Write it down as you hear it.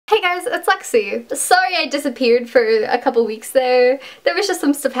Hey guys, it's Lexi. Sorry I disappeared for a couple weeks there. There was just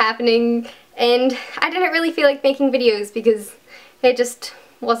some stuff happening and I didn't really feel like making videos because it just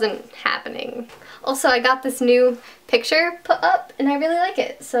wasn't happening. Also, I got this new picture put up and I really like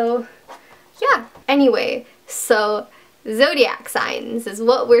it, so yeah. Anyway, so zodiac signs is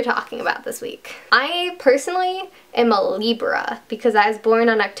what we're talking about this week. I personally am a Libra because I was born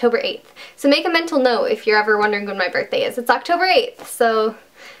on October 8th. So make a mental note if you're ever wondering when my birthday is. It's October 8th, so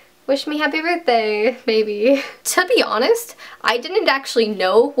wish me happy birthday, maybe. To be honest, I didn't actually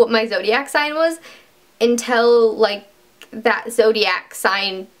know what my zodiac sign was until like that zodiac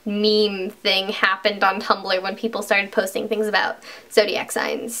sign meme thing happened on Tumblr when people started posting things about zodiac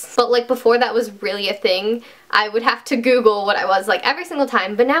signs. But like before that was really a thing, I would have to Google what I was like every single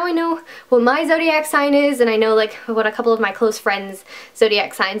time. But now I know what my zodiac sign is and I know like what a couple of my close friends'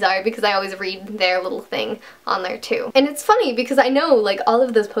 zodiac signs are because I always read their little thing on there too. And it's funny because I know like all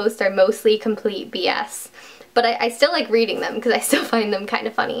of those posts are mostly complete BS. But I still like reading them because I still find them kind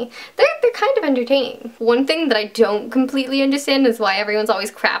of funny. They're kind of entertaining. One thing that I don't completely understand is why everyone's always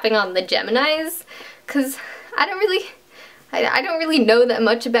crapping on the Geminis, because I don't really know that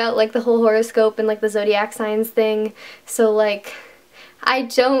much about like the whole horoscope and like the zodiac signs thing. So like I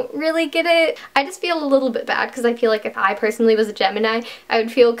don't really get it. I just feel a little bit bad because I feel like if I personally was a Gemini, I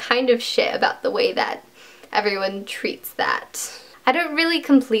would feel kind of shit about the way that everyone treats that. I don't really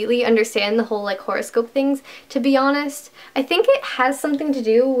completely understand the whole like horoscope things, to be honest. I think it has something to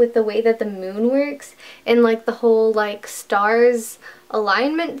do with the way that the moon works and like the whole like stars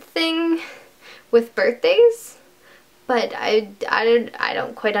alignment thing with birthdays, but I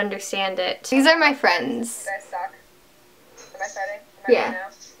don't quite understand it. These are my friends. You guys suck. Am I starting? Am I yeah. now?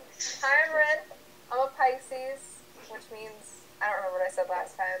 Hi, I'm Ren. I'm a Pisces, which means, I don't remember what I said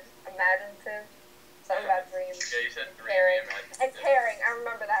last time, imaginative. Something about dreams. Yeah, you said dream. Caring. And caring. I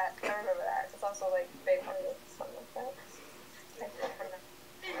remember that. It's also like big hearted, something like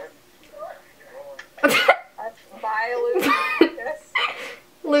that. Bye, Luke. Yes.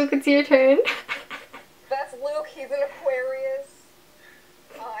 Luke, it's your turn. That's Luke. He's an Aquarius.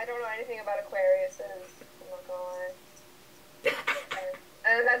 I don't know anything about Aquariuses. I'm not gonna lie.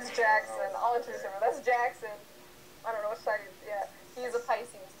 And that's Jackson. All inclusive. That's Jackson. I don't know what side he's. Yeah, he's a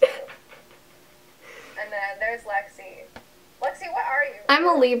Pisces too. And then there's Lexi. Lexi, what are you? I'm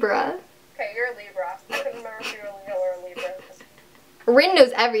a Libra. Okay, you're a Libra. I couldn't remember if you were a Leo or a Libra. Rin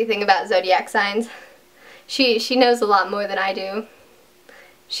knows everything about zodiac signs. She knows a lot more than I do.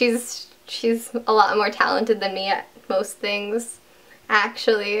 She's a lot more talented than me at most things.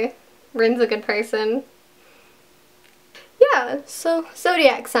 Actually, Rin's a good person. Yeah, so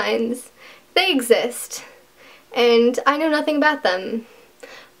zodiac signs, they exist. And I know nothing about them.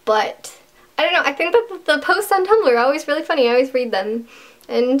 But I don't know, I think that the posts on Tumblr are always really funny. I always read them.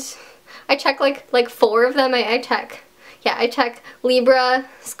 And I check like 4 of them. I check Libra,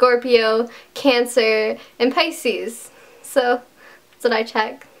 Scorpio, Cancer, and Pisces. So that's what I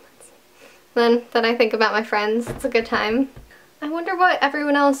check. Then I think about my friends. It's a good time. I wonder what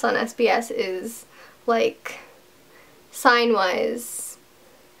everyone else on SBS is like sign-wise.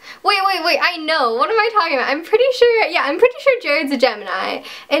 Wait, I know. What am I talking about? I'm pretty sure Jared's a Gemini.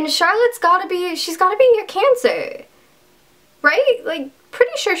 And Charlotte's she's gotta be a Cancer. Right? Like,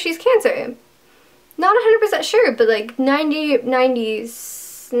 pretty sure she's Cancer. Not 100% sure, but like 90, I'm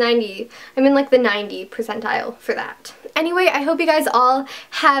in like the 90 percentile for that. Anyway, I hope you guys all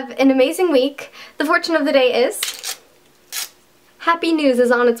have an amazing week. The fortune of the day is happy news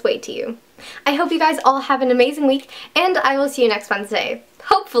is on its way to you. I hope you guys all have an amazing week, and I will see you next Wednesday.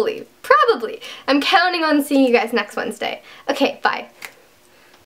 Hopefully. Probably. I'm counting on seeing you guys next Wednesday. Okay, bye.